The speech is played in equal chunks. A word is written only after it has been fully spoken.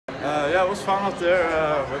Yeah, it was fun out there.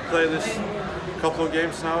 We played this couple of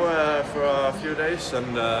games now for a few days, and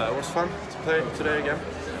it was fun to play today again.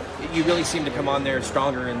 You really seemed to come on there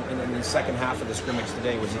stronger in the second half of the scrimmage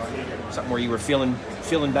today. Was it something where you were feeling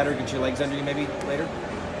better, get your legs under you maybe later?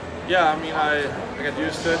 Yeah, I mean, I got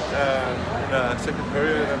used to it in the second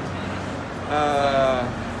period, and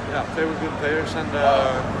yeah, played with good players, and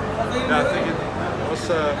yeah, I think it was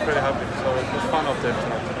pretty happy. So it was fun out there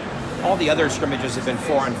tonight. All the other scrimmages have been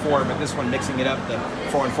 4-on-4, but this one mixing it up, the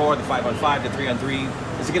 4-on-4, the 5-on-5, the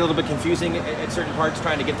 3-on-3. Does it get a little bit confusing at certain parts,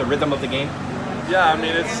 trying to get the rhythm of the game? Yeah, I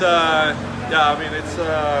mean it's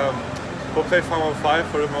we'll play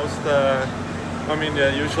 5-on-5 for the most. I mean,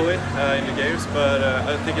 usually in the games, but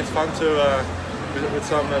I think it's fun to with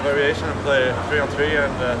some variation and play 3-on-3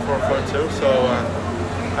 and 4-on-4 too. So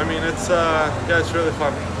I mean, it's yeah, it's really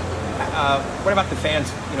fun. What about the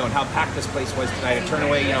fans? You know, and how packed this place was tonight? A turn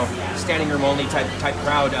away, you know, standing room only type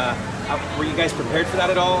crowd. Were you guys prepared for that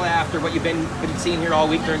at all after what you've been seeing here all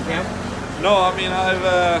week during camp? No, I mean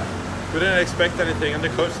we didn't expect anything, and the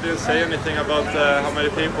coach didn't say anything about how many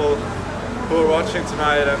people who were watching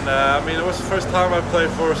tonight. And I mean, it was the first time I played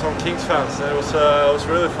for some Kings fans. And it was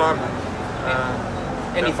really fun.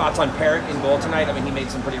 Any thoughts on Parrott in goal tonight? I mean, he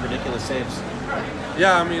made some pretty ridiculous saves.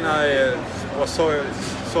 Yeah, I mean, I was so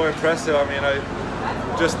impressive. I mean, I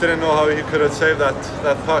just didn't know how he could have saved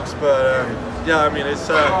that puck. But yeah, I mean, it's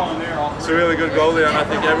a really good goalie, and I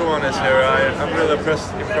think everyone is here. I'm really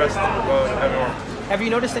impressed about everyone. Have you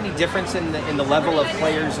noticed any difference in the level of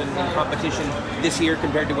players in competition this year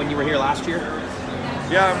compared to when you were here last year?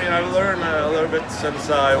 Yeah, I mean, I've learned a little bit since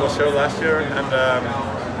I was here last year,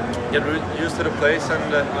 and get used to the place.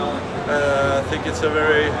 And I think it's a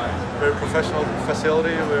very professional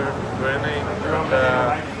facility we're in, and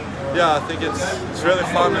yeah, I think it's really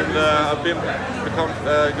fun, and I've become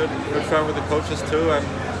a good friend with the coaches too, and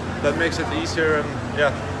that makes it easier, and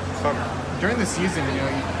yeah, it's fun. During the season, you know,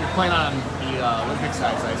 you're playing on the Olympic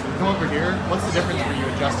size ice. When you come over here, what's the difference for you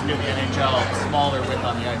adjusting to the NHL smaller width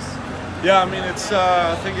on the ice? Yeah, I mean, it's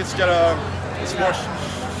I think it's more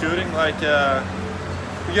shooting. Like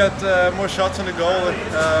you get more shots on the goal,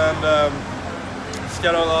 and it's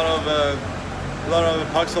got a lot of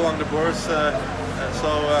pucks along the boards. So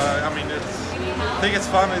I mean, I think it's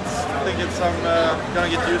fun. I'm gonna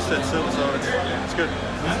get used to it soon, so it's good.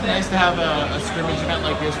 It's nice to have a scrimmage event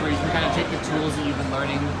like this where you can kind of take the tools that you've been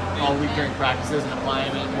learning all week during practices and apply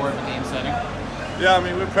them in more of a game setting. Yeah, I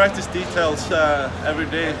mean, we practice details every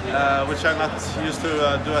day, which I'm not used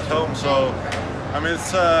to do at home. So I mean,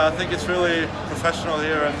 I think it's really professional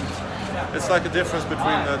here, and it's like a difference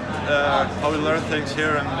between how we learn things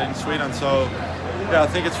here and in Sweden. So yeah, I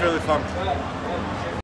think it's really fun.